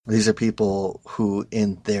These are people who,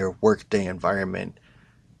 in their workday environment,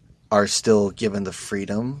 are still given the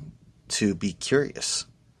freedom to be curious.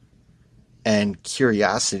 And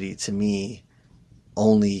curiosity, to me,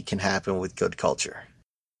 only can happen with good culture.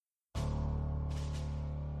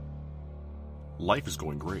 Life is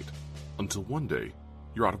going great, until one day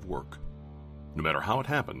you're out of work. No matter how it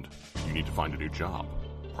happened, you need to find a new job,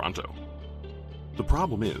 pronto. The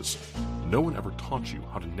problem is, no one ever taught you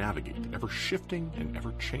how to navigate the ever-shifting and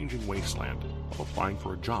ever-changing wasteland of applying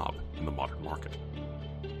for a job in the modern market.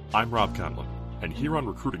 I'm Rob Conlon, and here on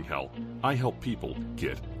Recruiting Hell, I help people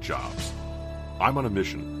get jobs. I'm on a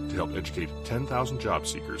mission to help educate 10,000 job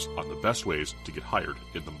seekers on the best ways to get hired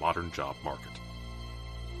in the modern job market.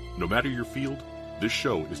 No matter your field, this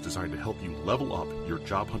show is designed to help you level up your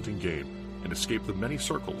job hunting game and escape the many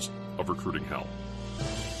circles of recruiting hell.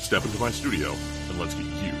 Step into my studio and let's get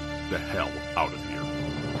you the hell out of here.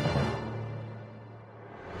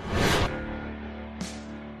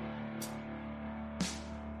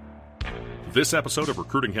 This episode of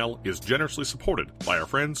Recruiting Hell is generously supported by our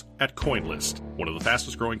friends at CoinList, one of the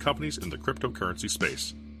fastest growing companies in the cryptocurrency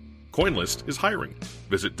space. CoinList is hiring.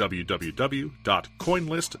 Visit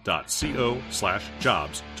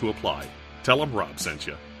www.coinlist.co/jobs to apply. Tell them Rob sent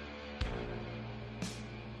you.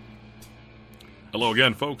 Hello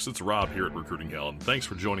again, folks. It's Rob here at Recruiting Hell, and thanks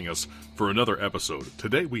for joining us for another episode.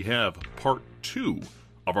 Today we have part 2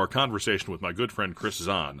 of our conversation with my good friend Chris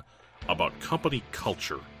Zahn about company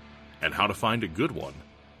culture and how to find a good one,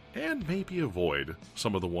 and maybe avoid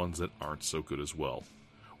some of the ones that aren't so good as well.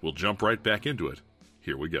 We'll jump right back into it.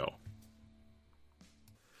 Here we go.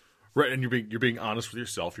 Right, and you're being honest with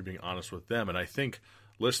yourself, you're being honest with them, and I think,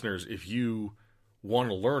 listeners, if you want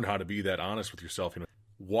to learn how to be that honest with yourself,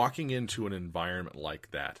 walking into an environment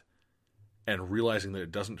like that and realizing that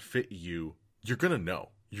it doesn't fit you, you're going to know.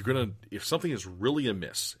 If something is really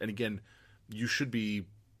amiss, and again, you should be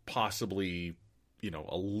possibly,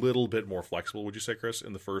 a little bit more flexible, would you say, Chris,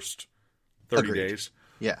 in the first 30 Agreed. days?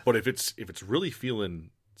 Yeah. But if it's really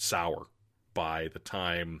feeling sour by the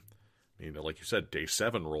time, like you said, day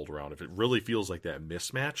 7 rolled around, if it really feels like that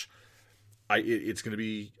mismatch, it's going to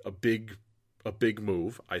be a big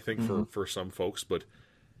move, I think, for some folks. But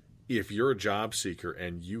if you're a job seeker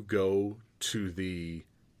and you go to the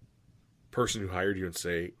person who hired you and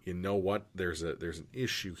say, you know what, there's an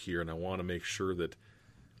issue here, and I want to make sure that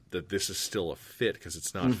this is still a fit because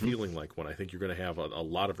it's not feeling like one, I think you're going to have a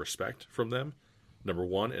lot of respect from them, number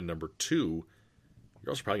one. And number two,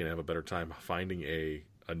 you're also probably going to have a better time finding a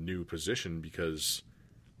new position because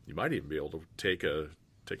you might even be able to take a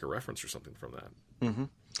reference or something from that. Mm-hmm.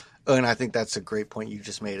 And I think that's a great point you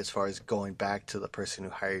just made as far as going back to the person who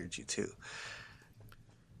hired you too.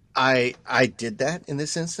 I did that in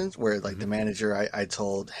this instance where the manager I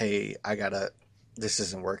told, hey, this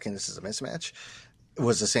isn't working, this is a mismatch. It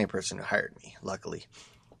was the same person who hired me, luckily.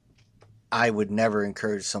 I would never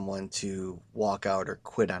encourage someone to walk out or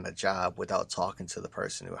quit on a job without talking to the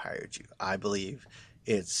person who hired you. I believe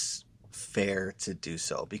it's fair to do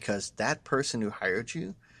so because that person who hired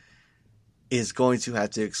you is going to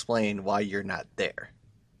have to explain why you're not there.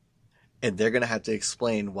 And they're going to have to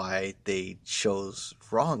explain why they chose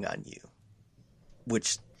wrong on you,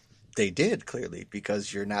 which they did clearly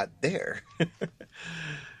because you're not there.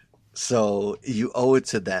 So you owe it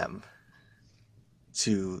to them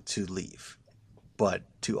to leave, but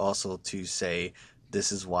to also to say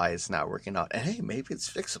this is why it's not working out. And hey, maybe it's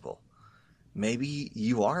fixable. Maybe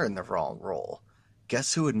you are in the wrong role.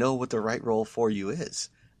 Guess who would know what the right role for you is?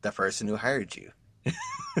 The person who hired you.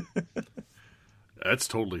 That's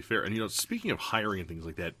totally fair. And, speaking of hiring and things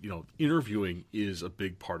like that, interviewing is a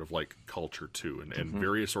big part of culture too. And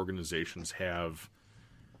various organizations have,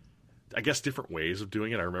 I guess, different ways of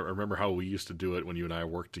doing it. I remember how we used to do it when you and I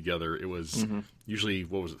worked together. It was usually,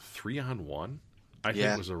 3-on-1? I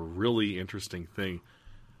think was a really interesting thing.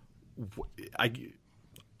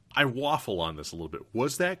 I waffle on this a little bit.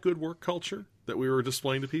 Was that good work culture that we were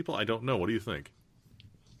displaying to people? I don't know. What do you think?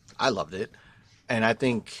 I loved it. And I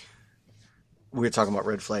think we were talking about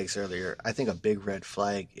red flags earlier. I think a big red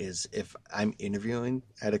flag is if I'm interviewing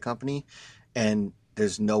at a company and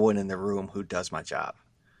there's no one in the room who does my job.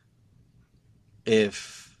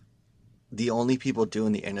 If the only people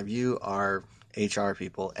doing the interview are HR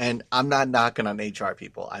people, and I'm not knocking on HR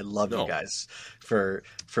people. I love you guys for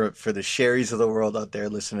the Sherrys of the world out there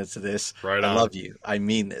listening to this. Right I on. love you. I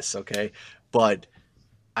mean this, okay? But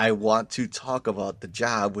I want to talk about the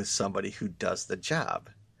job with somebody who does the job.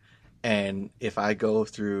 And if I go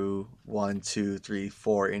through 1, 2, 3,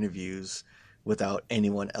 4 interviews without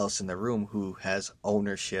anyone else in the room who has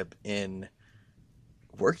ownership in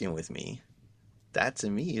working with me, that to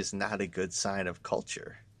me is not a good sign of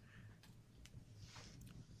culture.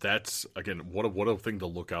 That's, again, what a thing to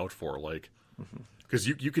look out for. Like, Hmm. because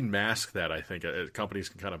you can mask that. I think companies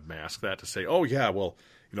can kind of mask that to say, oh yeah, well,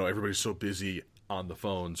 everybody's so busy on the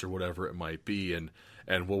phones or whatever it might be, and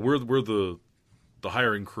well, we're the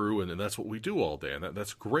hiring crew, and that's what we do all day, and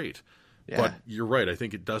that's great. Yeah. But you're right. I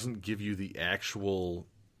think it doesn't give you the actual,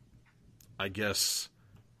 I guess,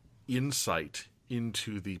 insight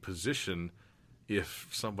into the position if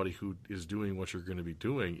somebody who is doing what you're going to be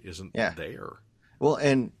doing isn't Yeah. there. Well,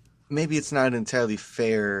 and maybe it's not an entirely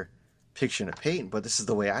fair picture to paint, but this is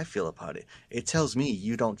the way I feel about it. It tells me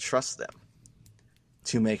you don't trust them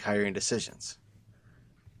to make hiring decisions.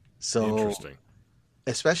 So, Interesting.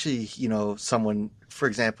 especially, someone, for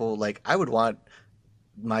example, like I would want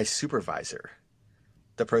my supervisor,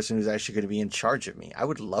 the person who's actually going to be in charge of me, I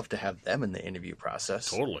would love to have them in the interview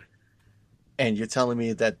process. Totally. And you're telling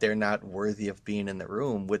me that they're not worthy of being in the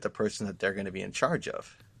room with the person that they're going to be in charge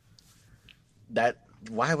of. That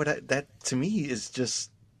to me is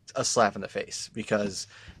just a slap in the face, because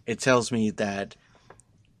it tells me that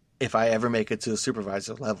if I ever make it to a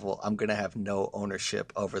supervisor level, I'm going to have no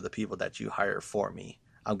ownership over the people that you hire for me.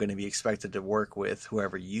 I'm going to be expected to work with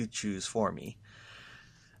whoever you choose for me.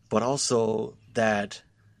 But also that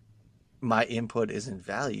my input isn't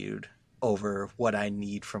valued over what I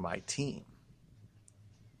need for my team.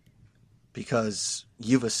 Because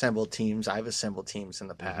you've assembled teams, I've assembled teams in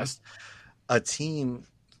the past. A team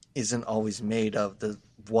isn't always made of the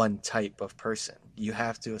one type of person. You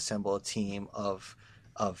have to assemble a team of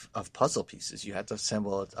puzzle pieces. You have to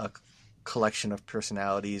assemble a collection of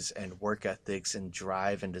personalities and work ethics and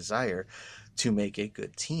drive and desire to make a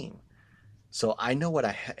good team. So I know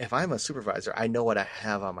if I'm a supervisor, I know what I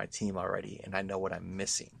have on my team already, and I know what I'm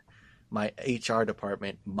missing. My HR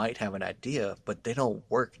department might have an idea, but they don't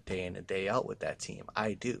work day in and day out with that team.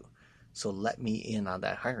 I do. So let me in on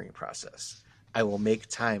that hiring process. I will make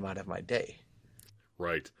time out of my day.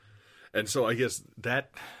 Right. And so I guess that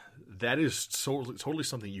is totally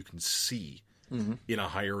something you can see Mm-hmm. in a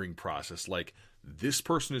hiring process. Like, this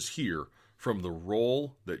person is here from the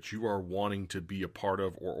role that you are wanting to be a part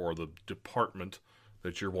of, or the department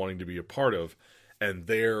that you're wanting to be a part of, and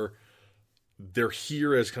they're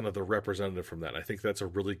here as kind of the representative from that. And I think that's a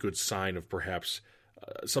really good sign of perhaps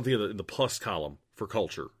something in the plus column for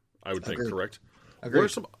culture, I would think. Agreed. Correct?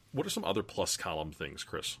 Agreed. What are some other plus column things,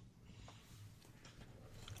 Chris?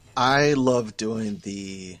 I love doing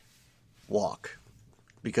the walk,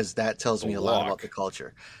 because that tells me a lot about the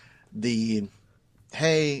culture.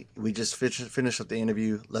 Hey, we just finished up the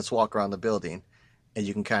interview, let's walk around the building, and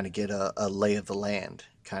you can kind of get a lay of the land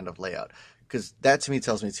kind of layout. Because that to me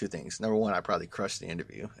tells me two things. Number one, I probably crushed the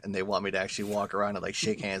interview, and they want me to actually walk around and like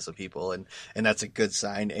shake hands with people, and that's a good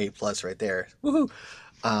sign, A plus right there. Woohoo!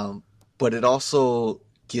 But it also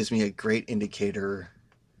gives me a great indicator,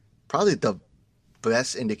 probably the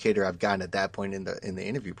best indicator I've gotten at that point in the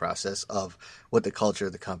interview process, of what the culture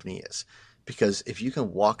of the company is. Because if you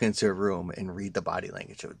can walk into a room and read the body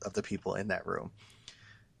language of the people in that room,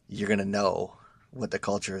 you're going to know what the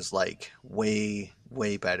culture is like way,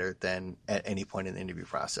 way better than at any point in the interview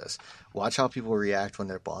process. Watch how people react when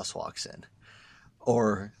their boss walks in.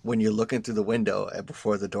 Or when you're looking through the window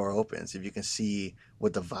before the door opens, if you can see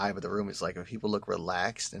what the vibe of the room is like. If people look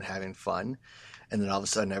relaxed and having fun, and then all of a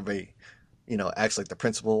sudden everybody, acts like the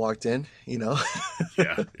principal walked in,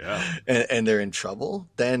 Yeah, yeah. and they're in trouble,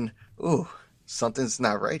 then, ooh, something's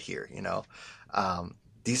not right here,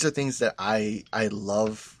 These are things that I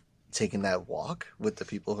love taking that walk with the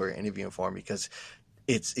people who are interviewing for me, because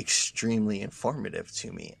it's extremely informative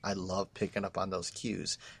to me. I love picking up on those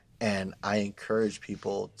cues. And I encourage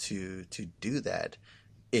people to do that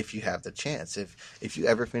if you have the chance. If you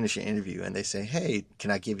ever finish an interview and they say, hey,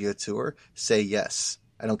 can I give you a tour? Say yes.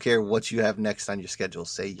 I don't care what you have next on your schedule.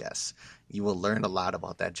 Say yes. You will learn a lot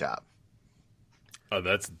about that job.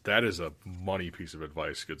 That is a money piece of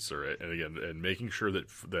advice, good sir. And again, and making sure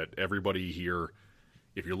that everybody here,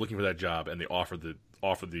 if you're looking for that job and they offer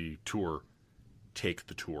the tour, take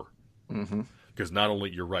the tour. Mm-hmm. Because not only,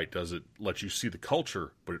 you're right, does it let you see the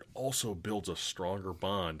culture, but it also builds a stronger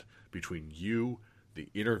bond between you, the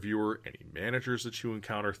interviewer, any managers that you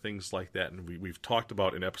encounter, things like that. And we've talked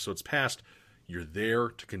about in episodes past, you're there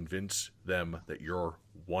to convince them that you're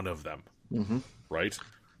one of them. Mm-hmm. Right?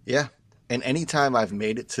 Yeah. And anytime I've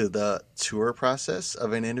made it to the tour process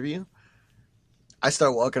of an interview, I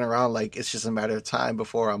start walking around like it's just a matter of time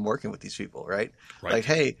before I'm working with these people, right? Like,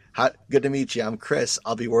 hey, good to meet you. I'm Chris.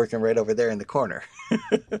 I'll be working right over there in the corner.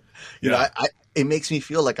 You know, it makes me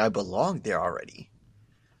feel like I belong there already.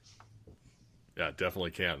 Yeah,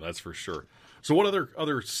 definitely can. That's for sure. So what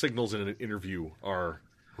other signals in an interview are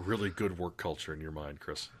really good work culture in your mind,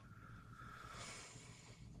 Chris?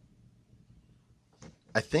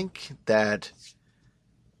 I think that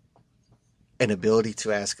an ability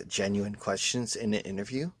to ask genuine questions in an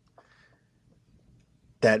interview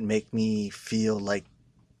that make me feel like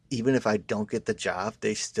even if I don't get the job,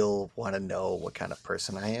 they still want to know what kind of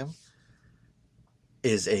person I am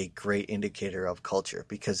is a great indicator of culture,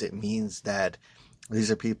 because it means that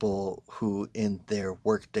these are people who in their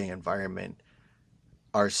workday environment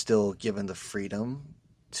are still given the freedom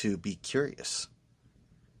to be curious.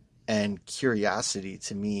 And curiosity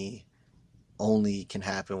to me only can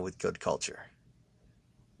happen with good culture.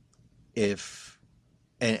 If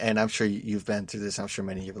and I'm sure you've been through this. I'm sure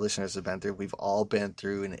many of your listeners have been through. We've all been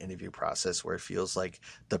through an interview process where it feels like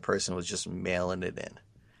the person was just mailing it in.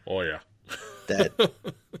 Oh yeah. That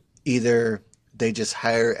either they just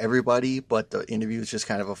hire everybody, but the interview is just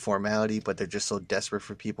kind of a formality, but they're just so desperate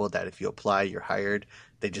for people that if you apply, you're hired.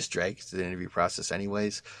 They just drag you through the interview process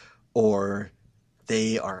anyways. Or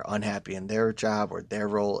they are unhappy in their job or their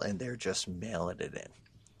role and they're just mailing it in.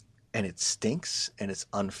 And it stinks and it's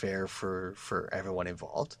unfair for everyone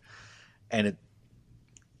involved. And it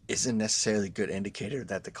isn't necessarily a good indicator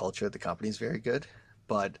that the culture of the company is very good.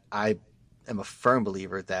 But I am a firm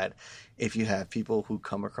believer that if you have people who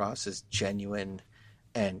come across as genuine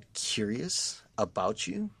and curious about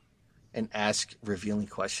you and ask revealing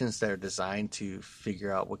questions that are designed to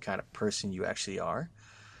figure out what kind of person you actually are,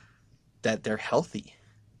 that they're healthy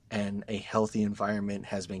and a healthy environment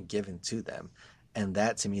has been given to them. And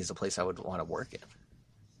that to me is a place I would want to work in.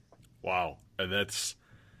 Wow. And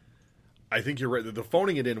I think you're right. The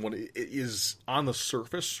phoning it in when it is on the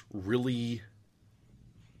surface really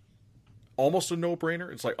almost a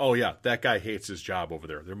no-brainer. It's like, oh yeah, that guy hates his job over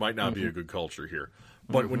there. There might not be a good culture here.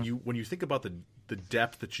 But when you think about the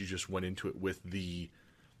depth that you just went into it with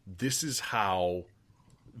this is how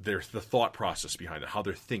the thought process behind it, how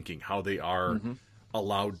they're thinking, how they are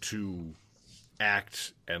allowed to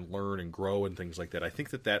act and learn and grow and things like that. I think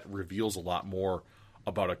that reveals a lot more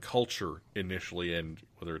about a culture initially, and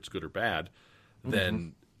whether it's good or bad,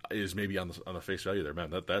 than is maybe on the face value there.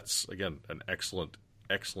 Man, that's again an excellent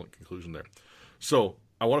conclusion there. So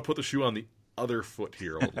I want to put the shoe on the other foot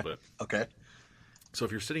here a little bit. Okay. So if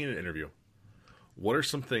you're sitting in an interview, what are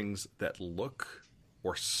some things that look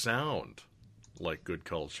or sound like good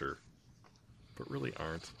culture, but really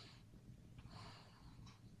aren't?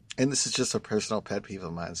 And this is just a personal pet peeve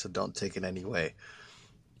of mine, so don't take it any way.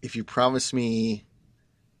 If you promise me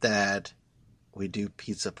that we do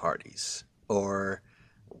pizza parties, or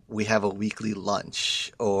we have a weekly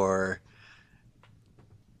lunch, or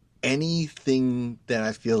anything that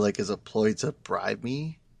I feel like is a ploy to bribe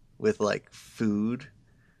me with like food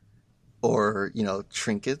or,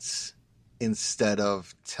 trinkets, instead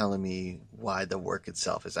of telling me why the work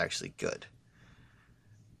itself is actually good.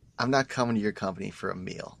 I'm not coming to your company for a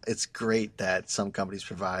meal. It's great that some companies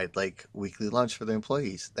provide like weekly lunch for their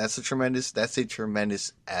employees. That's a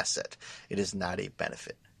tremendous asset. It is not a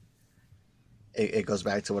benefit. It goes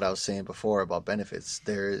back to what I was saying before about benefits.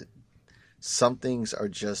 Some things are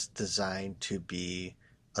just designed to be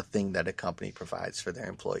a thing that a company provides for their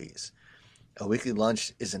employees. A weekly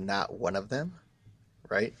lunch is not one of them,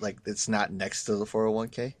 right? Like it's not next to the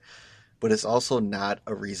 401k, but it's also not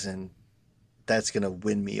a reason that's going to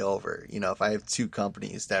win me over. If I have two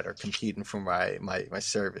companies that are competing for my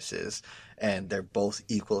services and they're both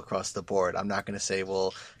equal across the board, I'm not going to say,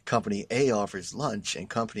 well, company A offers lunch and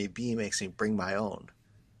company B makes me bring my own.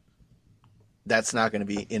 That's not going to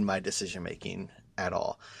be in my decision making at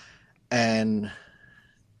all. And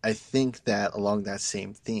I think that along that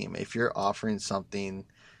same theme, if you're offering something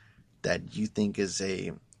that you think is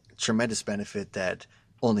a tremendous benefit that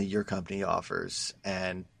only your company offers,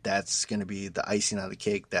 and that's going to be the icing on the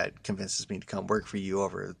cake that convinces me to come work for you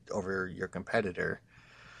over your competitor,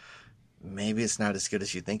 maybe it's not as good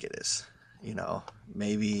as you think it is.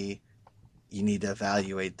 Maybe you need to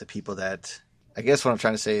evaluate the people that, I guess what I'm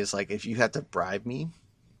trying to say is like, if you have to bribe me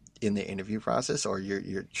in the interview process, or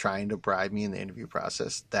you're trying to bribe me in the interview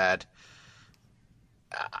process, that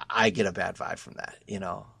I get a bad vibe from that.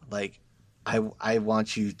 Like I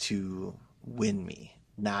want you to win me,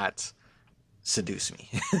 not seduce me.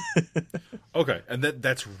 Okay, and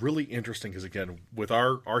that's really interesting because, again, with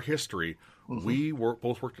our history, we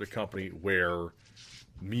both worked at a company where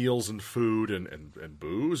meals and food and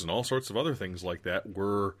booze and all sorts of other things like that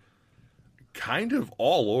were kind of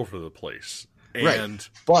all over the place. And right.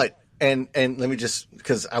 But and let me just,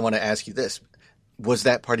 because I want to ask you this, was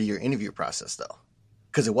that part of your interview process though?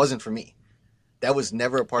 Because it wasn't for me. That was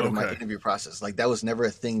never a part of my Okay. interview process. Like that was never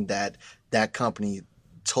a thing that that company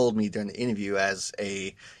told me during the interview as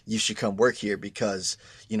a you should come work here because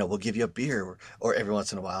we'll give you a beer or every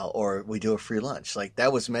once in a while or we do a free lunch. Like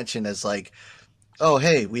that was mentioned as like, oh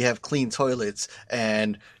hey, we have clean toilets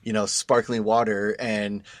and sparkling water,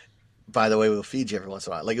 and by the way, we'll feed you every once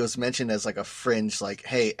in a while. Like it was mentioned as like a fringe, like,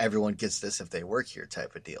 hey, everyone gets this if they work here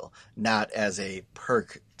type of deal, not as a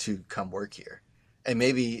perk to come work here. And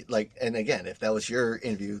maybe like, and again, if that was your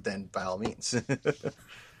interview, then by all means.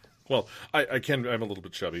 Well, I'm a little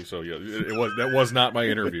bit chubby, so yeah, that was not my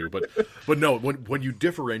interview, but no, when you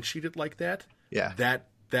differentiate it like that, Yeah. that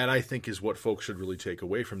I think is what folks should really take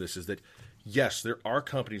away from this is that yes, there are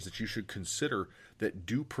companies that you should consider that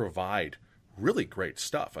do provide really great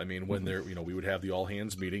stuff. I mean, when we would have the all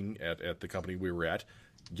hands meeting at the company we were at.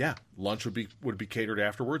 Yeah, lunch would be catered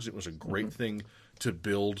afterwards. It was a great thing to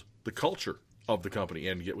build the culture of the company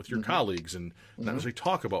and get with your colleagues and not necessarily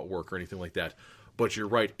talk about work or anything like that. But you're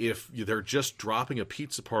right. If they're just dropping a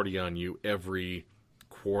pizza party on you every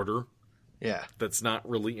quarter, Yeah. that's not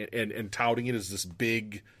really and touting it as this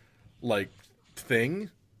big like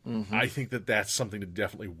thing. I think that's something to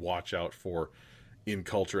definitely watch out for in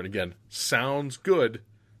culture. And again, sounds good,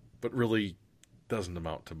 but really doesn't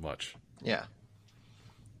amount to much. Yeah.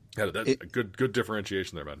 Yeah, that's a good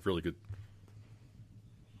differentiation there, man. Really good.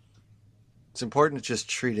 It's important to just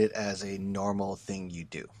treat it as a normal thing you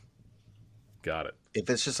do. Got it. If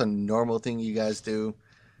it's just a normal thing you guys do,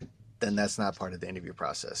 then that's not part of the interview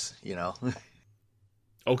process,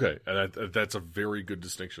 Okay, and that's a very good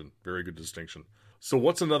distinction. Very good distinction. So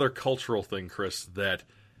what's another cultural thing, Chris, that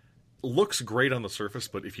looks great on the surface,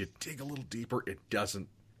 but if you dig a little deeper, it doesn't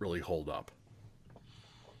really hold up?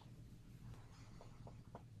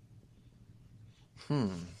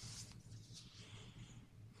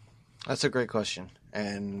 That's a great question.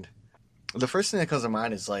 And the first thing that comes to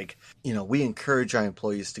mind is like, we encourage our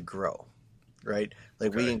employees to grow, right?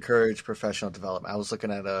 Like we Okay. encourage professional development. I was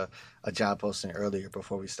looking at a job posting earlier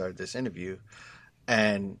before we started this interview,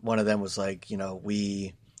 and one of them was like,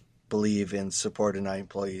 we believe in supporting our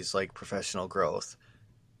employees like professional growth.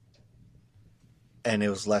 And it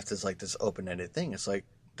was left as like this open-ended thing. It's like,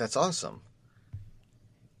 that's awesome.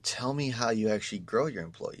 Tell me how you actually grow your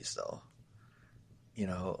employees though.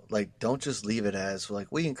 Like don't just leave it as like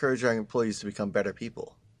we encourage our employees to become better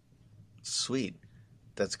people. Sweet.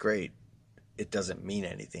 That's great. It doesn't mean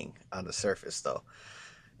anything on the surface though.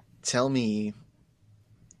 Tell me,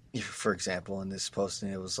 for example, in this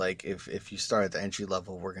posting, it was like if you start at the entry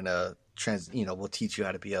level, we're gonna we'll teach you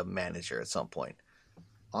how to be a manager at some point.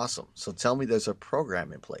 Awesome. So tell me there's a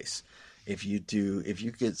program in place. If you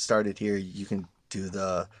get started here, you can do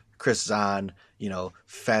the Chris Zahn,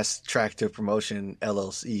 fast track to promotion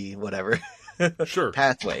LLC, whatever Sure.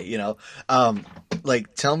 pathway,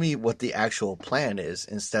 like tell me what the actual plan is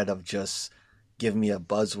instead of just give me a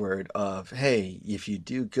buzzword of, hey, if you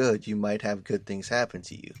do good, you might have good things happen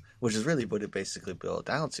to you, which is really what it basically boiled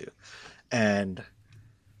down to. And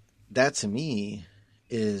that to me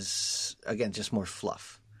is, again, just more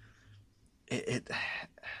fluff.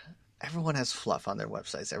 Everyone has fluff on their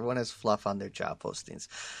websites. Everyone has fluff on their job postings.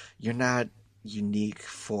 You're not unique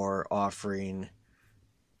for offering,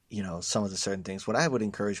 some of the certain things. What I would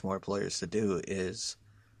encourage more employers to do is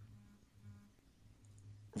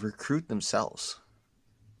recruit themselves.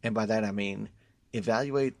 And by that, I mean,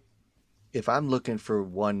 evaluate. If I'm looking for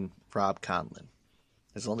one Rob Conlon,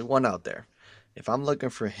 there's only one out there. If I'm looking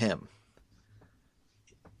for him,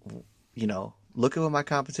 look at what my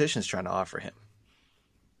competition is trying to offer him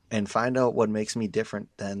and find out what makes me different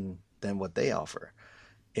than what they offer.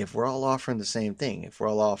 If we're all offering the same thing, if we're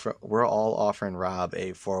all offering Rob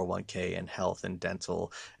a 401k and health and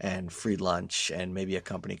dental and free lunch and maybe a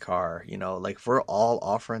company car, like if we're all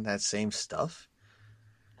offering that same stuff,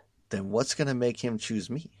 then what's going to make him choose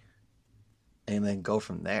me? And then go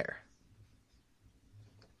from there.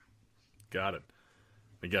 Got it.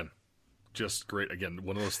 Again, just great. Again,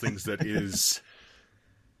 one of those things that is,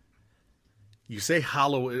 you say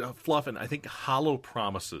hollow fluff, and I think hollow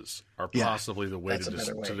promises are possibly the way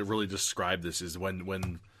to really describe this. Is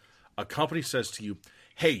when a company says to you,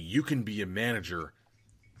 "Hey, you can be a manager,"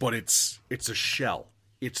 but it's a shell.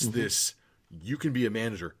 It's this. You can be a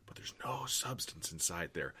manager, but there's no substance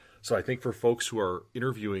inside there. So I think for folks who are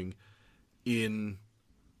interviewing in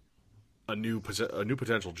a new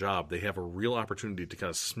potential job, they have a real opportunity to kind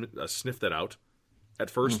of sniff that out at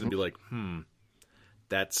first and be like,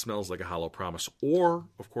 that smells like a hollow promise. Or,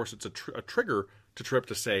 of course, it's a trigger to trip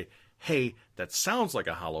to say, hey, that sounds like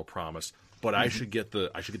a hollow promise, but I should get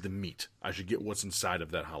the meat. I should get what's inside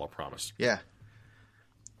of that hollow promise. Yeah.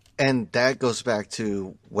 And that goes back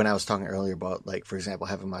to when I was talking earlier about, like, for example,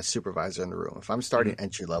 having my supervisor in the room. If I'm starting Hmm.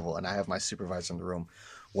 entry level and I have my supervisor in the room,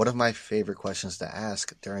 one of my favorite questions to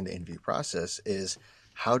ask during the interview process is,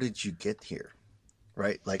 how did you get here?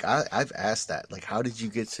 Right? Like, I've asked that. Like, how did you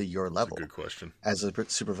get to your It's a good level question. as a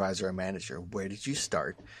supervisor or manager? Where did you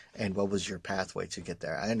start? And what was your pathway to get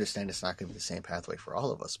there? I understand it's not going to be the same pathway for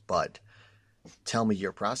all of us, but tell me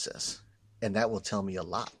your process. And that will tell me a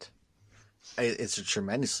lot. It's a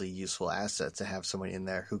tremendously useful asset to have someone in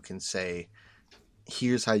there who can say,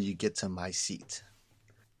 here's how you get to my seat.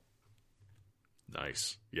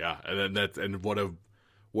 Nice. Yeah. And then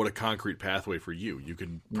what a concrete pathway for you. You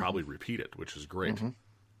can Mm-hmm. probably repeat it, which is great. Mm-hmm.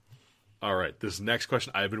 All right. This next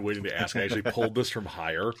question I've been waiting to ask. I actually pulled this from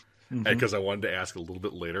higher Mm-hmm. because I wanted to ask a little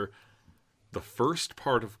bit later. The first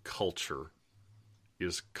part of culture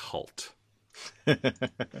is cult.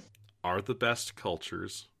 Are the best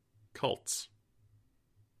cultures cults?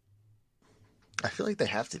 I feel like they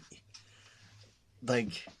have to be.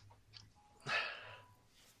 Like,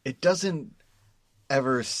 it doesn't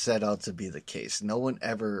ever set out to be the case. No one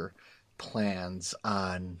ever plans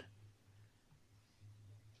on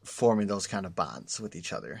forming those kind of bonds with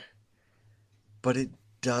each other. But it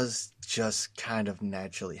does just kind of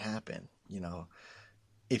naturally happen.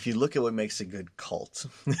 If you look at what makes a good cult,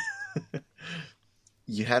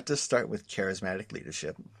 you have to start with charismatic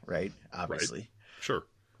leadership, right? Right? Obviously. Sure.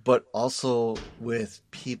 But also with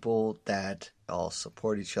people that all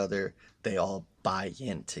support each other, they all buy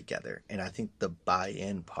in together. And I think the buy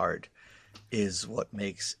in part is what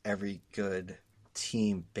makes every good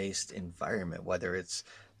team based environment, whether it's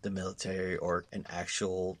the military or an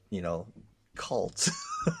actual, cult.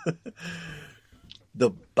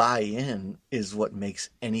 The buy in is what makes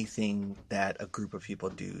anything that a group of people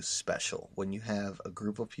do special. When you have a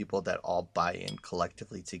group of people that all buy in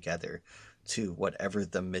collectively together to whatever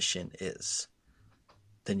the mission is,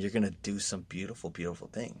 then you're going to do some beautiful, beautiful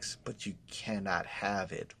things. But you cannot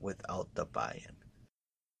have it without the buy in.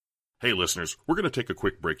 Hey, listeners, we're going to take a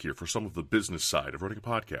quick break here for some of the business side of running a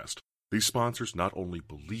podcast. These sponsors not only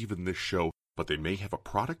believe in this show, but they may have a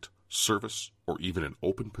product, service, or even an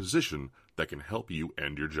open position that can help you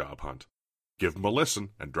end your job hunt. Give them a listen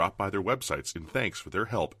and drop by their websites in thanks for their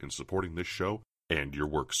help in supporting this show and your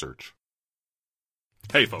work search.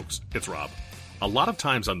 Hey folks, it's Rob. A lot of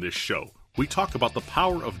times on this show, we talk about the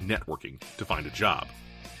power of networking to find a job.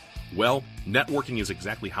 Well, networking is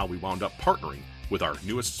exactly how we wound up partnering with our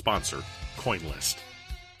newest sponsor, CoinList.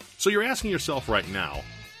 So you're asking yourself right now,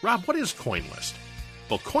 Rob, what is CoinList?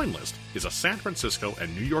 Well, CoinList is a San Francisco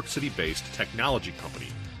and New York City-based technology company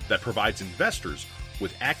that provides investors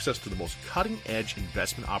with access to the most cutting-edge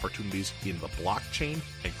investment opportunities in the blockchain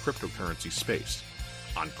and cryptocurrency space.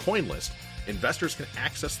 On CoinList, investors can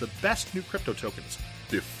access the best new crypto tokens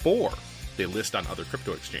before they list on other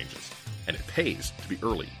crypto exchanges, and it pays to be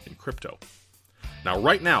early in crypto. Now,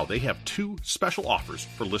 right now, they have two special offers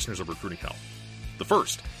for listeners of Recruiting Hell. The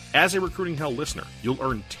first, as a Recruiting Hell listener, you'll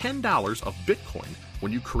earn $10 of Bitcoin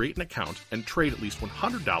when you create an account and trade at least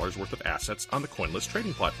 $100 worth of assets on the CoinList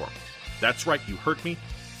trading platform. That's right, you heard me,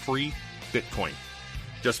 free Bitcoin.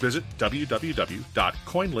 Just visit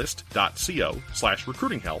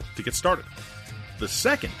www.coinlist.co/recruitinghell to get started. The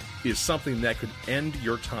second is something that could end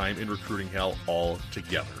your time in recruiting hell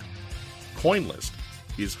altogether. CoinList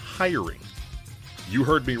is hiring. You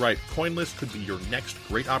heard me right. CoinList could be your next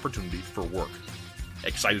great opportunity for work.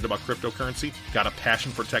 Excited about cryptocurrency? Got a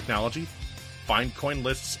passion for technology? Find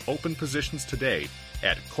CoinList's open positions today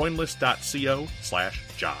at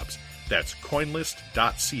coinlist.co/jobs. That's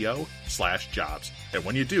coinlist.co/jobs. And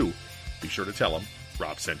when you do, be sure to tell them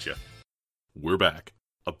Rob sent you. We're back.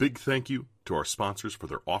 A big thank you to our sponsors for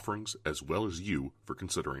their offerings as well as you for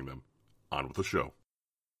considering them. On with the show.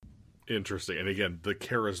 Interesting. And again, the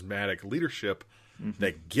charismatic leadership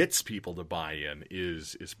that gets people to buy in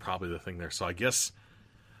is probably the thing there. So I guess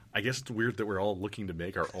it's weird that we're all looking to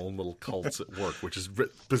make our own little cults at work, which is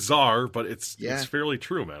bizarre, but it's fairly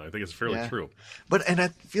true, man. I think it's fairly true. And I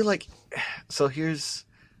feel like,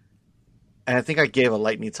 and I think I gave a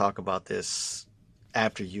lightning talk about this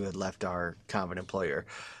after you had left our common employer.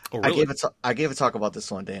 Oh, really? I gave a talk about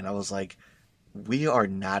this one day, and I was like, we are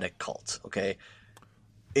not a cult, okay?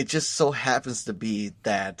 It just so happens to be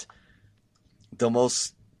that the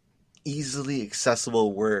most easily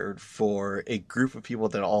accessible word for a group of people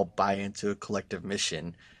that all buy into a collective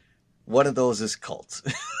mission, one of those is cult.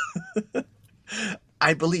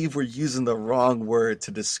 I believe we're using the wrong word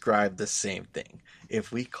to describe the same thing.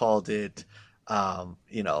 If we called it,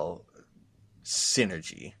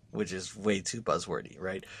 synergy, which is way too buzzwordy,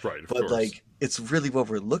 right? Right, of But course. like, it's really what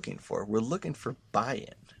we're looking for. We're looking for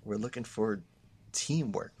buy-in. We're looking for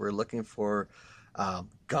teamwork. We're looking for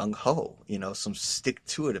gung ho, some stick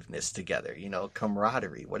to itiveness together,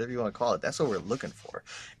 camaraderie, whatever you want to call it. That's what we're looking for.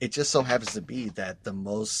 It just so happens to be that the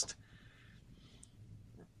most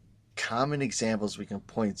common examples we can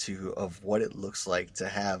point to of what it looks like to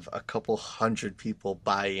have a couple hundred people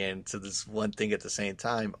buy into this one thing at the same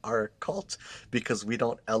time are a cult, because we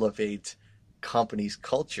don't elevate companies'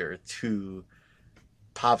 culture to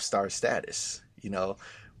pop star status.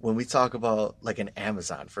 When we talk about like an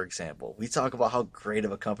Amazon, for example, we talk about how great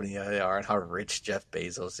of a company they are and how rich Jeff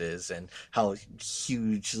Bezos is and how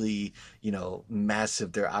hugely,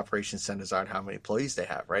 massive their operation centers are and how many employees they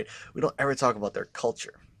have, right? We don't ever talk about their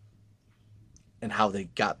culture and how they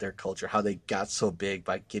got their culture, how they got so big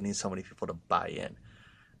by getting so many people to buy in.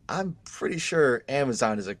 I'm pretty sure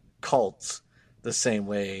Amazon is a cult the same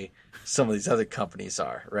way some of these other companies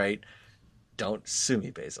are, right? Don't sue me,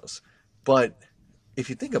 Bezos. But if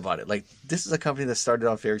you think about it, like, this is a company that started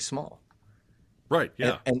off very small. Right,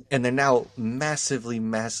 yeah. And they're now massively,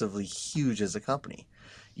 massively huge as a company.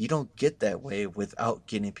 You don't get that way without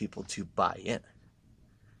getting people to buy in.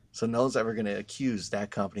 So no one's ever going to accuse that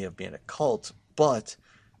company of being a cult, but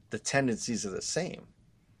the tendencies are the same.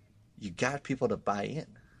 You got people to buy in.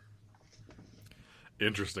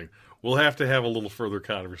 Interesting. We'll have to have a little further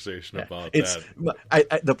conversation about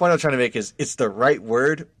that. The point I'm trying to make is it's the right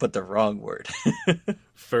word, but the wrong word.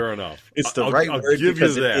 Fair enough. It's the I'll word give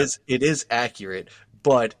because you that. it is accurate,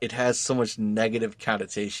 but it has so much negative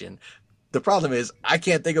connotation. The problem is I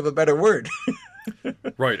can't think of a better word.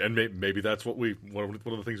 Right, and maybe that's what one of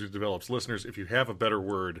the things we've developed. Listeners, if you have a better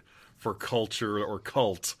word for culture or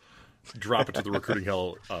cult, drop it to the recruiting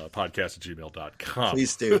hell podcast at gmail.com.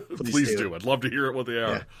 Please do. Please do. I'd love to hear what they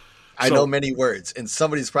are. Yeah. I know many words, and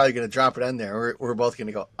somebody's probably going to drop it in there. We're both going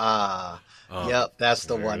to go, yep, that's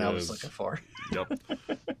the one I was looking for. Yep.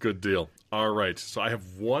 Good deal. All right. So I have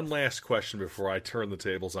one last question before I turn the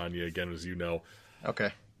tables on you again, as you know.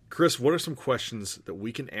 Okay. Chris, what are some questions that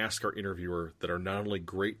we can ask our interviewer that are not only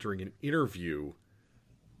great during an interview,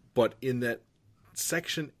 but in that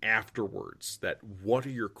section afterwards, that what are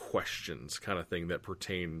your questions kind of thing that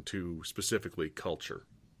pertain to specifically culture?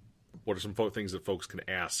 What are some things that folks can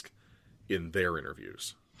ask in their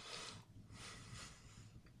interviews?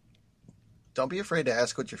 Don't be afraid to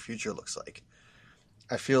ask what your future looks like.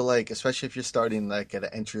 I feel like, especially if you're starting like at an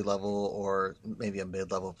entry level or maybe a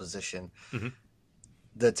mid-level position,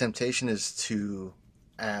 the temptation is to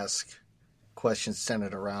ask questions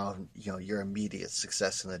centered around, your immediate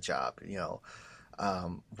success in the job.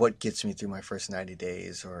 What gets me through my first 90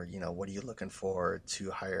 days, or, what are you looking for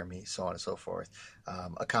to hire me, so on and so forth.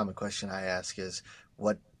 A common question I ask is,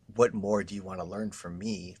 what more do you want to learn from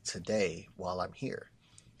me today while I'm here?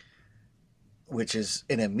 Which is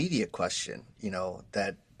an immediate question,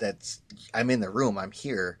 that's I'm in the room, I'm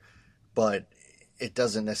here, but it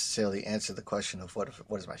doesn't necessarily answer the question of what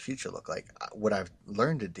does my future look like. What I've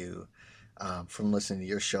learned to do from listening to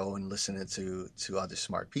your show and listening to other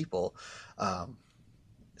smart people.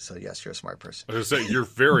 So yes, you're a smart person. I was going to say, you're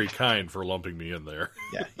very kind for lumping me in there.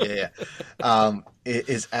 Yeah.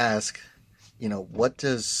 Is ask, what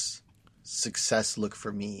does success look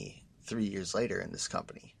for me 3 years later in this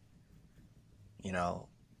company?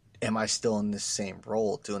 Am I still in the same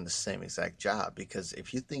role doing the same exact job? Because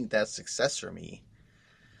if you think that's success for me,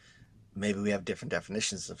 maybe we have different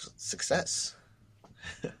definitions of success.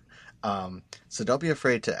 So don't be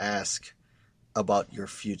afraid to ask about your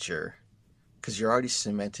future, because you're already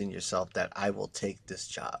cementing yourself that I will take this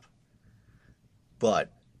job,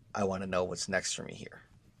 but I want to know what's next for me here.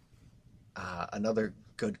 Another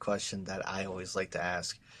good question that I always like to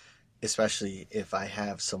ask, especially if I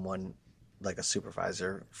have someone like a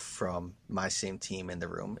supervisor from my same team in the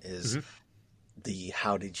room, is the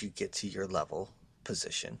how did you get to your level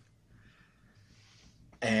position?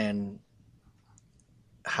 And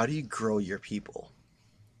how do you grow your people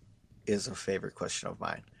is a favorite question of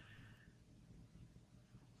mine.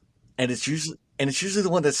 And it's usually the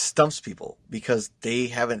one that stumps people because they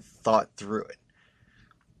haven't thought through it.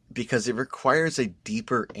 Because it requires a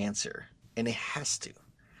deeper answer, and it has to.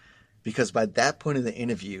 Because by that point in the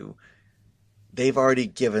interview, they've already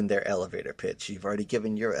given their elevator pitch. You've already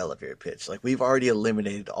given your elevator pitch. Like, we've already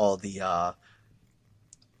eliminated all the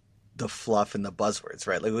fluff and the buzzwords,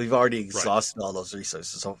 right? Like, we've already exhausted all those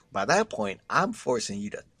resources. So by that point, I'm forcing you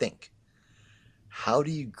to think. How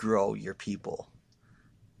do you grow your people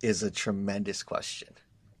is a tremendous question.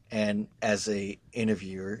 And as a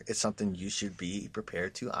interviewer, it's something you should be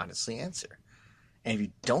prepared to honestly answer. And if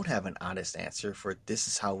you don't have an honest answer for this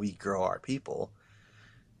is how we grow our people,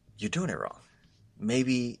 you're doing it wrong.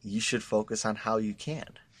 Maybe you should focus on how you can.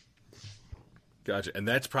 Gotcha. And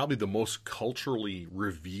that's probably the most culturally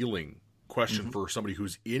revealing question Mm-hmm. for somebody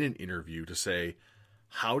who's in an interview to say,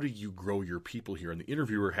 how do you grow your people here? And the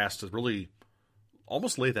interviewer has to really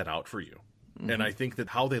almost lay that out for you. Mm-hmm. And I think that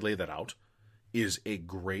how they lay that out is a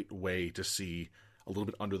great way to see a little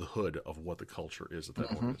bit under the hood of what the culture is at that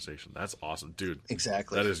Mm-hmm. organization. That's awesome, dude.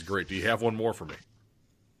 Exactly. That is great. Do you have one more for me?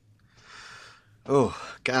 Oh,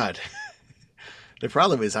 God. The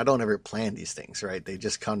problem is I don't ever plan these things, right? They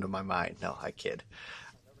just come to my mind. No, I kid.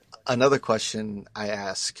 Another question I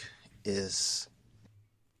ask is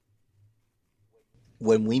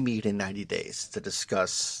when we meet in 90 days to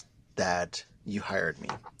discuss that you hired me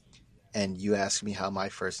and you ask me how my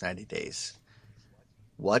first 90 days,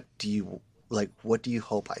 what do you what do you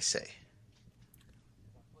hope I say?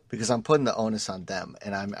 Because I'm putting the onus on them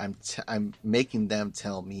and I'm making them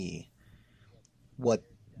tell me what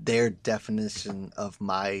their definition of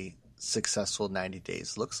my successful 90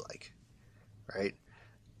 days looks like, right?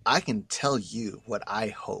 I can tell you what I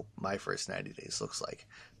hope my first 90 days looks like.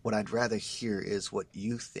 What I'd rather hear is what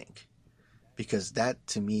you think, because that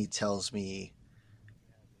to me tells me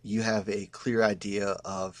you have a clear idea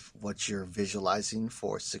of what you're visualizing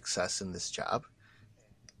for success in this job.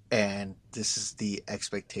 And this is the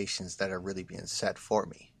expectations that are really being set for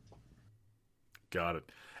me. Got it.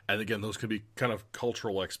 And again, those can be kind of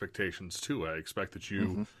cultural expectations too. I expect that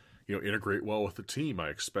you, Mm-hmm. integrate well with the team. I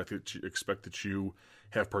expect that you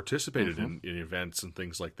have participated Mm-hmm. in events and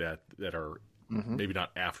things like that that are Mm-hmm. maybe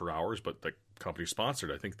not after hours, but like company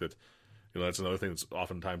sponsored. I think that that's another thing that's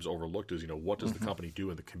oftentimes overlooked is what does the Mm-hmm. company do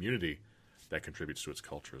in the community that contributes to its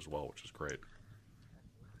culture as well, which is great.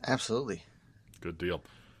 Absolutely. Good deal.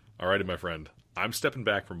 All righty, my friend. I'm stepping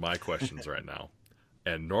back from my questions right now,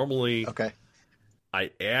 and normally Okay.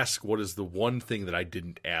 I ask what is the one thing that I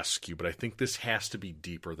didn't ask you, but I think this has to be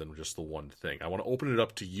deeper than just the one thing. I want to open it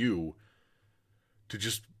up to you to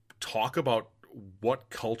just talk about what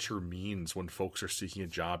culture means when folks are seeking a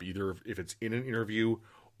job, either if it's in an interview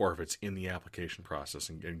or if it's in the application process,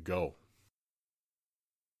 and go.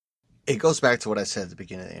 It goes back to what I said at the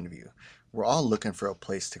beginning of the interview. We're all looking for a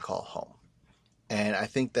place to call home. And I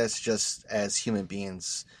think that's just as human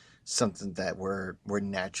beings something that we're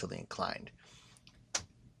naturally inclined.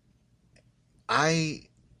 I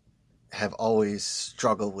have always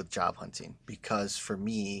struggled with job hunting because for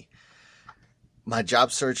me, my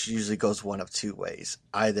job search usually goes one of two ways.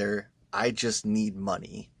 Either I just need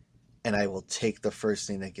money and I will take the first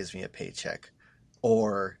thing that gives me a paycheck,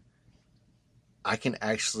 or I can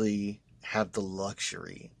actually have the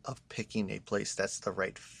luxury of picking a place that's the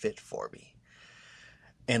right fit for me.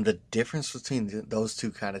 And the difference between those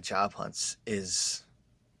two kind of job hunts is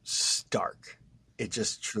stark. It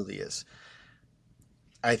just truly is.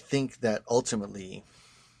 I think that ultimately,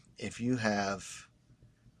 if you have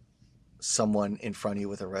someone in front of you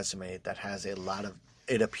with a resume that has a lot of,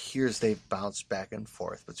 it appears they've bounced back and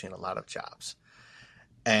forth between a lot of jobs.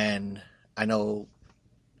 And I know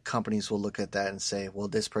companies will look at that and say, well,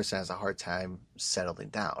 this person has a hard time settling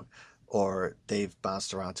down, or they've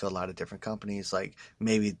bounced around to a lot of different companies. Like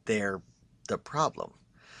maybe they're the problem.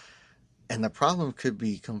 And the problem could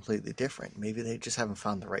be completely different. Maybe they just haven't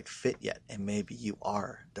found the right fit yet, and maybe you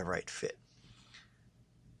are the right fit.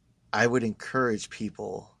 I would encourage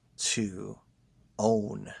people to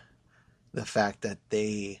own the fact that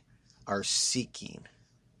they are seeking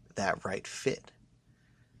that right fit.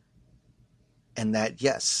 And that,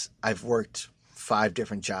 yes, I've worked 5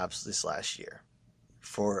 different jobs this last year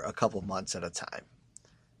for a couple months at a time.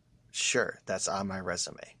 Sure, that's on my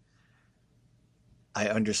resume. I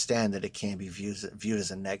understand that it can be viewed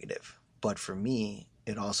as a negative, but for me,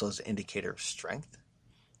 it also is an indicator of strength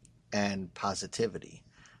and positivity,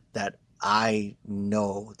 that I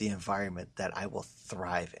know the environment that I will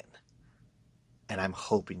thrive in, and I'm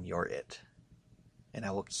hoping you're it, and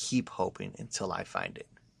I will keep hoping until I find it.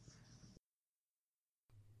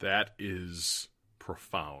 That is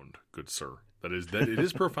profound, good sir. That it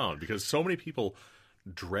is profound, because so many people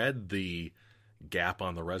dread the gap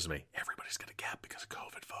on the resume. Everybody's got a gap because of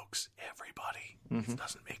COVID, folks. Everybody. Mm-hmm.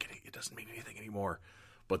 It doesn't mean anything anymore.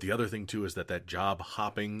 But the other thing too is that job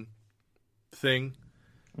hopping thing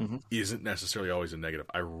Mm-hmm. isn't necessarily always a negative.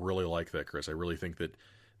 I really like that, Chris. I really think that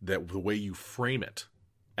the way you frame it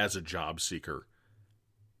as a job seeker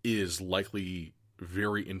is likely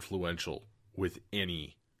very influential with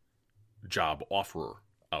any job offerer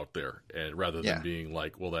out there, and rather than being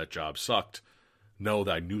like, well, that job sucked. No,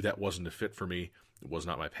 I knew that wasn't a fit for me. It was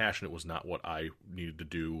not my passion. It was not what I needed to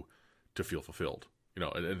do to feel fulfilled. You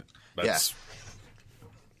know, and that's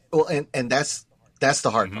well, and that's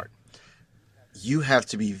the hard part. You have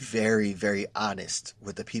to be very, very honest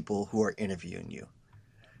with the people who are interviewing you.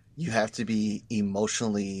 You have to be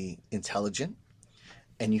emotionally intelligent,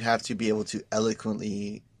 and you have to be able to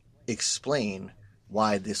eloquently explain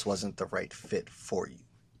why this wasn't the right fit for you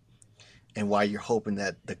and why you're hoping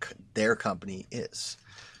that their company is.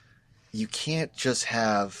 You can't just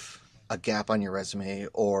have a gap on your resume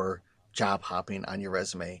or job hopping on your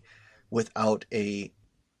resume without a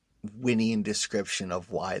winning description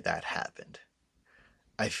of why that happened.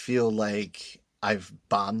 I feel like I've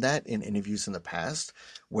bombed that in interviews in the past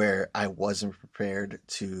where I wasn't prepared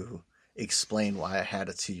to explain why I had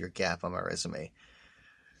a 2-year gap on my resume.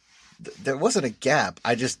 There wasn't a gap.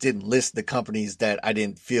 I just didn't list the companies that I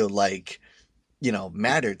didn't feel like,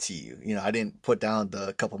 mattered to you. I didn't put down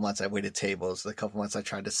the couple months I waited tables, the couple months I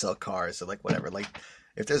tried to sell cars, or like whatever. Like,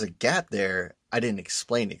 if there's a gap there, I didn't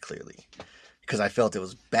explain it clearly because I felt it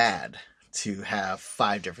was bad to have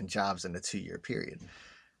 5 different jobs in a 2-year period.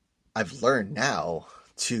 I've learned now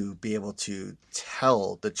to be able to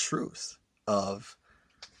tell the truth of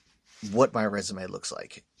what my resume looks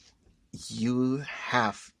like. You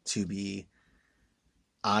have to be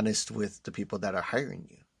honest with the people that are hiring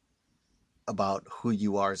you about who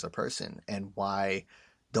you are as a person and why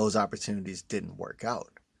those opportunities didn't work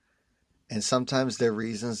out. And sometimes there are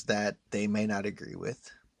reasons that they may not agree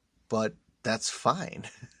with, but that's fine.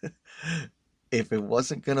 If it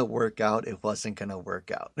wasn't going to work out, it wasn't going to work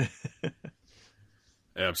out.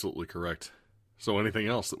 Absolutely correct. So anything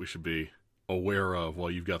else that we should be aware of while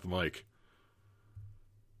you've got the mic?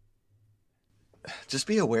 Just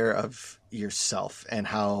be aware of yourself and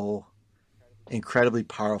how incredibly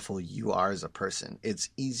powerful you are as a person. It's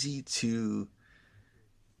easy to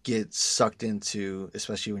get sucked into,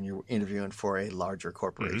 especially when you're interviewing for a larger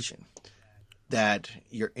corporation, that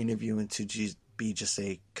you're interviewing to be just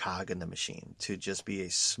a cog in the machine, to just be a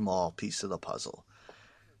small piece of the puzzle.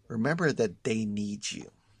 Remember that they need you.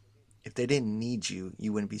 If they didn't need you,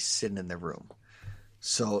 you wouldn't be sitting in the room.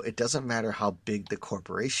 So it doesn't matter how big the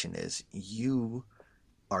corporation is, you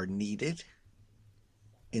are needed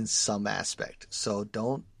in some aspect. So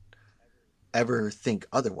don't ever think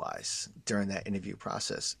otherwise during that interview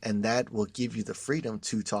process. And that will give you the freedom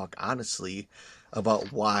to talk honestly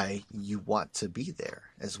about why you want to be there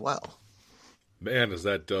as well. Man, does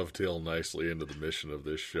that dovetail nicely into the mission of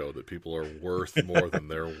this show, that people are worth more than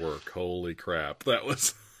their work. Holy crap. That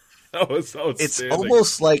was outstanding. It's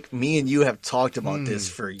almost like me and you have talked about this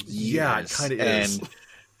for years. Yeah, it kind of is.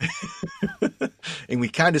 And we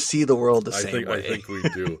kind of see the world the same way. I think we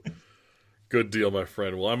do. Good deal, my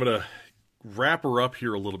friend. Well, I'm going to wrap her up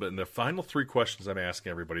here a little bit. And the final 3 questions I'm asking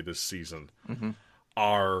everybody this season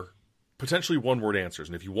are potentially one-word answers.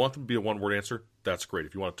 And if you want them to be a one-word answer, that's great.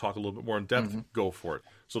 If you want to talk a little bit more in depth, go for it.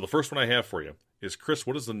 So the first one I have for you is, Chris,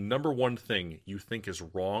 what is the number one thing you think is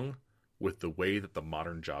wrong with the way that the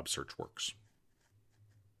modern job search works?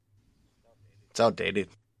 It's outdated.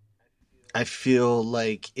 I feel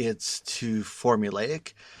like it's too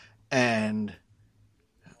formulaic, and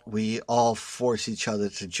we all force each other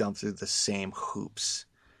to jump through the same hoops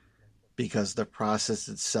because the process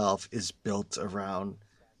itself is built around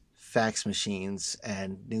fax machines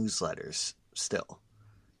and newsletters still.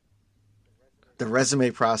 The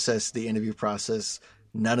resume process, the interview process,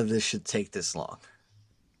 none of this should take this long.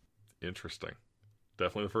 Interesting.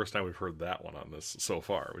 Definitely the first time we've heard that one on this so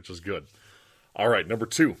far, which is good. All right, number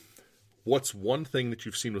 2. What's one thing that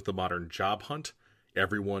you've seen with the modern job hunt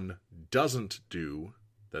everyone doesn't do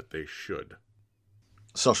that they should?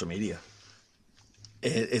 Social media.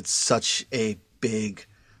 It's such a big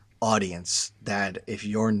audience that if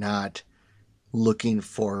you're not looking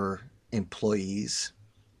for employees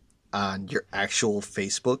on your actual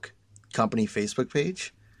company Facebook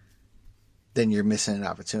page, then you're missing an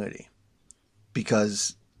opportunity.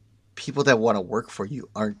 Because people that want to work for you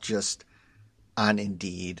aren't just on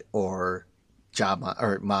Indeed or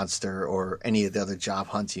Monster or any of the other job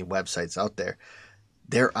hunting websites out there.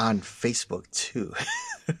 They're on Facebook too.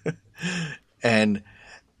 And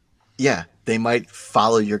yeah, they might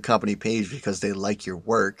follow your company page because they like your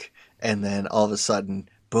work, and then all of a sudden,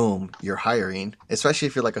 boom, you're hiring. Especially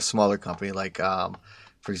if you're like a smaller company, like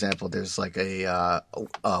for example, there's like a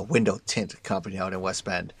window tint company out in West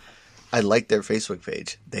Bend. I like their Facebook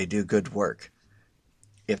page. They do good work.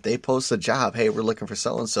 If they post a job, hey, we're looking for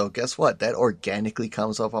so-and-so, guess what? That organically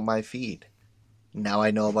comes up on my feed. Now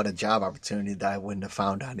I know about a job opportunity that I wouldn't have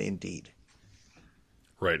found on Indeed.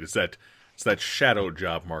 Right. It's that It's that shadow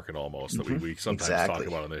job market almost that we sometimes talk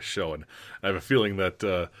about on this show. And I have a feeling that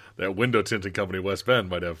that window tinting company, West Bend,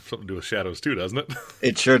 might have something to do with shadows too, doesn't it?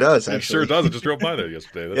 It sure does, It sure does. I just drove by there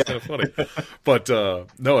yesterday. That's kind of funny. But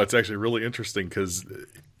no, it's actually really interesting because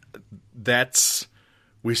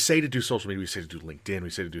we say to do social media, we say to do LinkedIn, we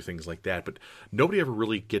say to do things like that, but nobody ever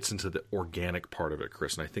really gets into the organic part of it,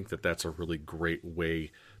 Chris. And I think that that's a really great way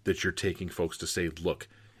that you're taking folks to say, look,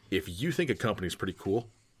 if you think a company is pretty cool,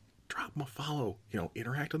 drop them a follow,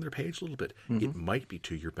 interact on their page a little bit. It might be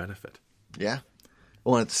to your benefit. Yeah.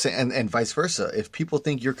 Well, and vice versa. If people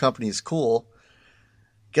think your company is cool,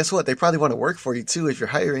 guess what? They probably want to work for you too if you're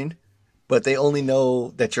hiring. But they only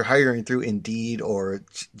know that you're hiring through Indeed or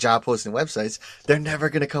job posting websites. They're never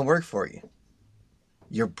going to come work for you.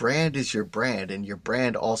 Your brand is your brand, and your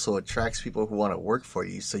brand also attracts people who want to work for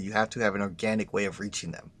you. So you have to have an organic way of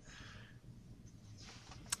reaching them.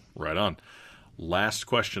 Right on. Last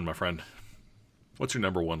question, my friend. What's your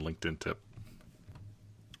number one LinkedIn tip?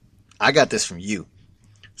 I got this from you,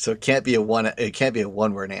 so it can't be a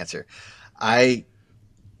one-word answer. I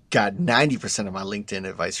got 90% of my LinkedIn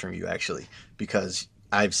advice from you, actually, because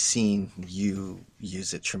I've seen you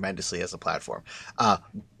use it tremendously as a platform.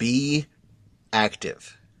 Be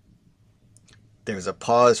active. There's a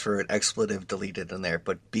pause for an expletive deleted in there,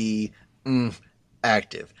 but be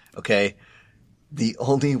active, okay? The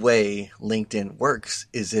only way LinkedIn works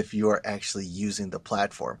is if you are actually using the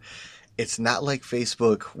platform. It's not like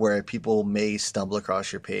Facebook where people may stumble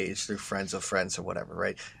across your page through friends of friends or whatever,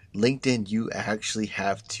 right? LinkedIn, you actually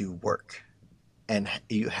have to work and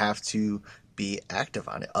you have to be active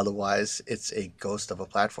on it. Otherwise, it's a ghost of a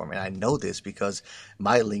platform. And I know this because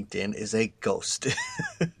my LinkedIn is a ghost.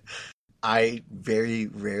 I very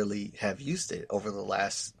rarely have used it over the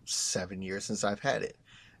last 7 years since I've had it.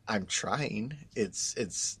 I'm trying.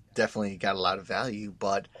 It's definitely got a lot of value,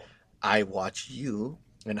 but I watch you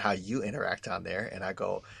and how you interact on there, and I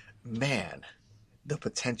go, man, the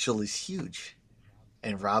potential is huge.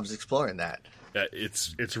 And Rob's exploring that. Yeah,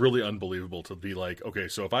 it's really unbelievable to be like, okay,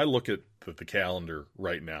 so if I look at the calendar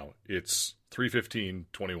right now, it's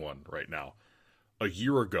 3/15/21 right now. A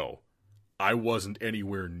year ago, I wasn't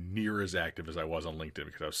anywhere near as active as I was on LinkedIn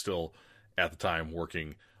because I was still, at the time,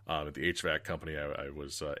 working at the HVAC company I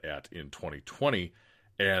was at in 2020.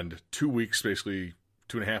 And 2 weeks, basically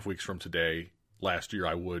 2.5 weeks from today, last year,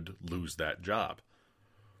 I would lose that job.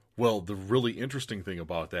 Well, the really interesting thing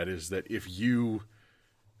about that is that if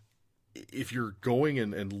you're going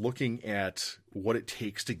and looking at what it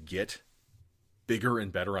takes to get bigger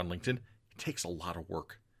and better on LinkedIn, it takes a lot of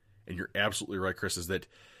work. And you're absolutely right, Chris, is that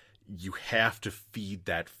you have to feed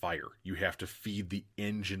that fire. You have to feed the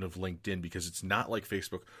engine of LinkedIn because it's not like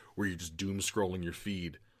Facebook where you're just doom scrolling your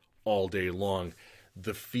feed all day long.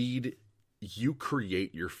 The feed, you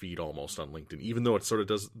create your feed almost on LinkedIn. Even though it sort of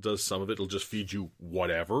does some of it, it'll just feed you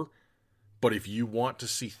whatever. But if you want to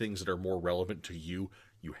see things that are more relevant to you,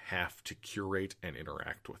 you have to curate and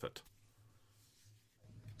interact with it.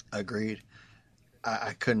 Agreed.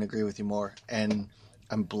 I couldn't agree with you more. And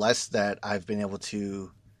I'm blessed that I've been able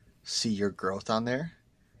to see your growth on there.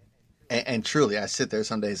 And truly, I sit there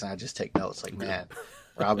some days and I just take notes like, man,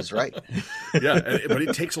 Rob is right. Yeah, but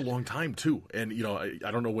it takes a long time too. And,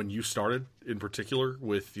 I don't know when you started in particular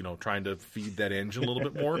with, trying to feed that engine a little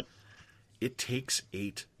bit more. It takes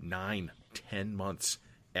 8, 9, 10 months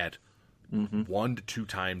at 1 to 2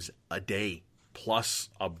 times a day, plus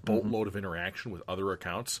a boatload of interaction with other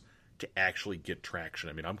accounts to actually get traction.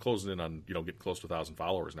 I mean, I'm closing in on, getting close to 1,000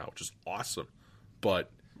 followers now, which is awesome.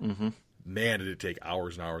 But, man, did it take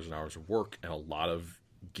hours and hours and hours of work and a lot of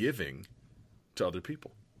giving to other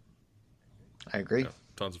people. I agree. Yeah,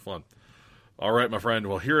 tons of fun. All right, my friend.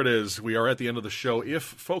 Well, here it is. We are at the end of the show. If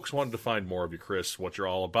folks wanted to find more of you, Chris, what you're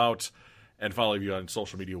all about, and follow you on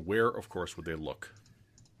social media, where, of course, would they look?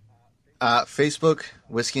 Facebook,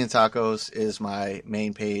 Whiskey and Tacos is my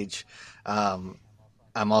main page. I'm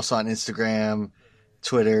also on Instagram,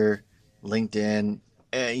 Twitter, LinkedIn.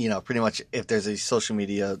 Pretty much if there's a social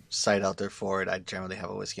media site out there for it, I generally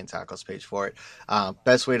have a Whiskey and Tacos page for it.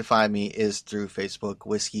 Best way to find me is through Facebook,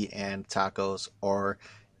 Whiskey and Tacos, or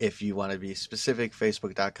if you want to be specific,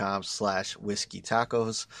 facebook.com/Whiskey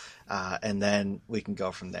Tacos. And then we can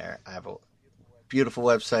go from there. I have a beautiful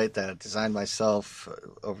website that I designed myself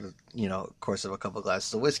over, course of a couple of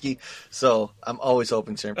glasses of whiskey. So I'm always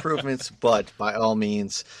open to improvements, but by all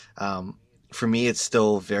means, for me, it's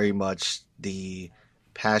still very much the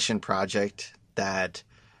passion project that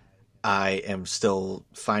I am still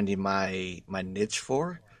finding my niche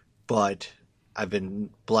for, but I've been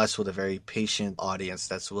blessed with a very patient audience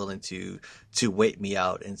that's willing to wait me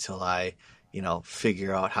out until I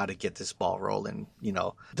figure out how to get this ball rolling,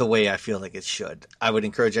 the way I feel like it should. I would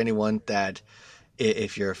encourage anyone that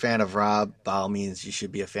if you're a fan of Rob, by all means, you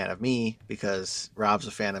should be a fan of me, because Rob's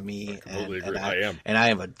a fan of me. I completely agree. I am. And I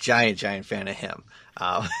am a giant fan of him.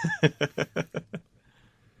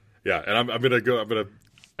 Yeah, and I'm going to go,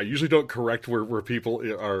 I usually don't correct where people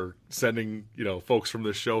are sending, folks from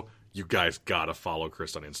this show. You guys got to follow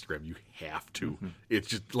Chris on Instagram. You have to. Mm-hmm. It's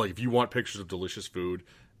just like, if you want pictures of delicious food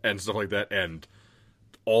and stuff like that, and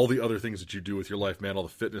all the other things that you do with your life, man, all the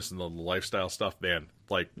fitness and the lifestyle stuff, man,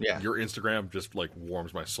 your Instagram just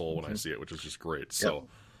warms my soul when I see it, which is just great. So,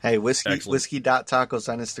 hey, whiskey.tacos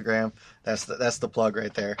on Instagram. That's the plug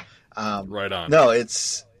right there. Right on. No,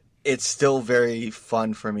 it's still very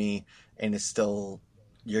fun for me, and it's still,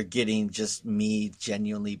 you're getting just me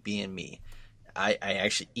genuinely being me. I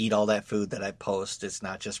actually eat all that food that I post. It's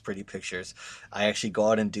not just pretty pictures. I actually go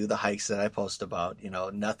out and do the hikes that I post about.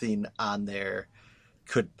 Nothing on there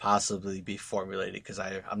could possibly be formulated, because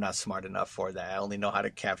I'm not smart enough for that. I only know how to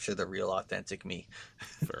capture the real authentic me.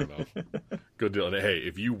 Fair enough. Good deal. And hey,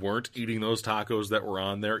 if you weren't eating those tacos that were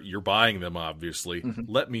on there, you're buying them, obviously.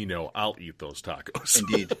 Mm-hmm. Let me know. I'll eat those tacos.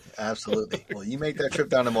 Indeed. Absolutely. Well, you make that trip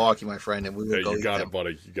down to Milwaukee, my friend, and we will go eat them. You got it,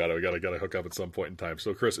 buddy. You got to hook up at some point in time.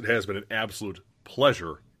 So, Chris, it has been an absolute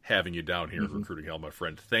pleasure having you down here at Recruiting Hell, my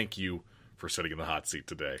friend. Thank you for sitting in the hot seat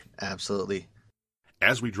today. Absolutely.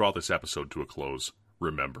 As we draw this episode to a close,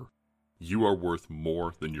 remember, you are worth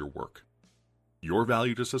more than your work. Your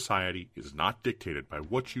value to society is not dictated by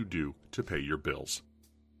what you do to pay your bills.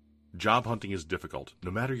 Job hunting is difficult, no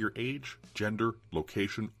matter your age, gender,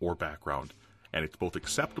 location, or background, and it's both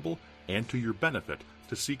acceptable and to your benefit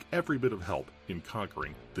to seek every bit of help in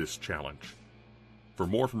conquering this challenge. For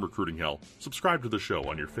more from Recruiting Hell, subscribe to the show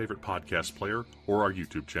on your favorite podcast player or our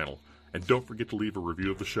YouTube channel, and don't forget to leave a review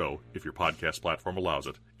of the show if your podcast platform allows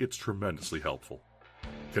it. It's tremendously helpful.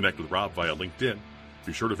 Connect with Rob via LinkedIn.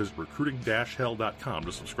 Be sure to visit recruiting-hell.com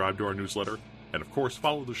to subscribe to our newsletter. And of course,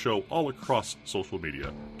 follow the show all across social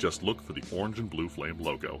media. Just look for the orange and blue flame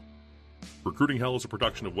logo. Recruiting Hell is a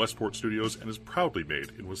production of Westport Studios and is proudly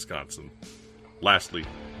made in Wisconsin. Lastly,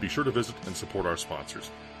 be sure to visit and support our sponsors.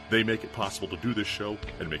 They make it possible to do this show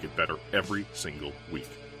and make it better every single week.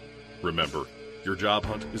 Remember, your job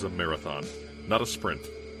hunt is a marathon, not a sprint,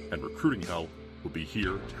 and Recruiting Hell will be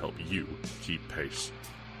here to help you keep pace.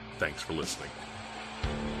 Thanks for listening.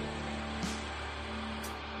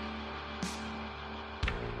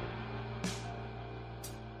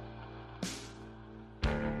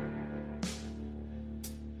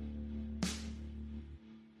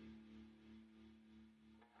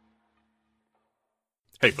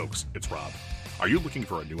 Hey folks, it's Rob. Are you looking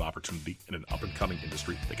for a new opportunity in an up-and-coming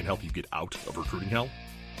industry that can help you get out of recruiting hell?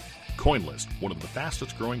 CoinList, one of the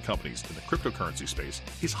fastest growing companies in the cryptocurrency space,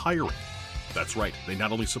 is hiring. That's right, they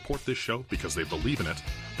not only support this show because they believe in it,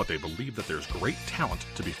 but they believe that there's great talent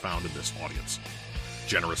to be found in this audience.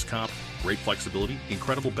 Generous comp, great flexibility,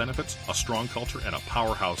 incredible benefits, a strong culture, and a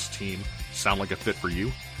powerhouse team. Sound like a fit for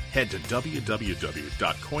you? Head to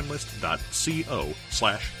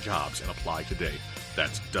www.coinlist.co/jobs and apply today.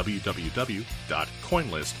 That's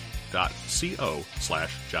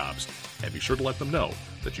www.coinlist.co/jobs. And be sure to let them know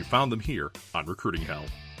that you found them here on Recruiting Hell.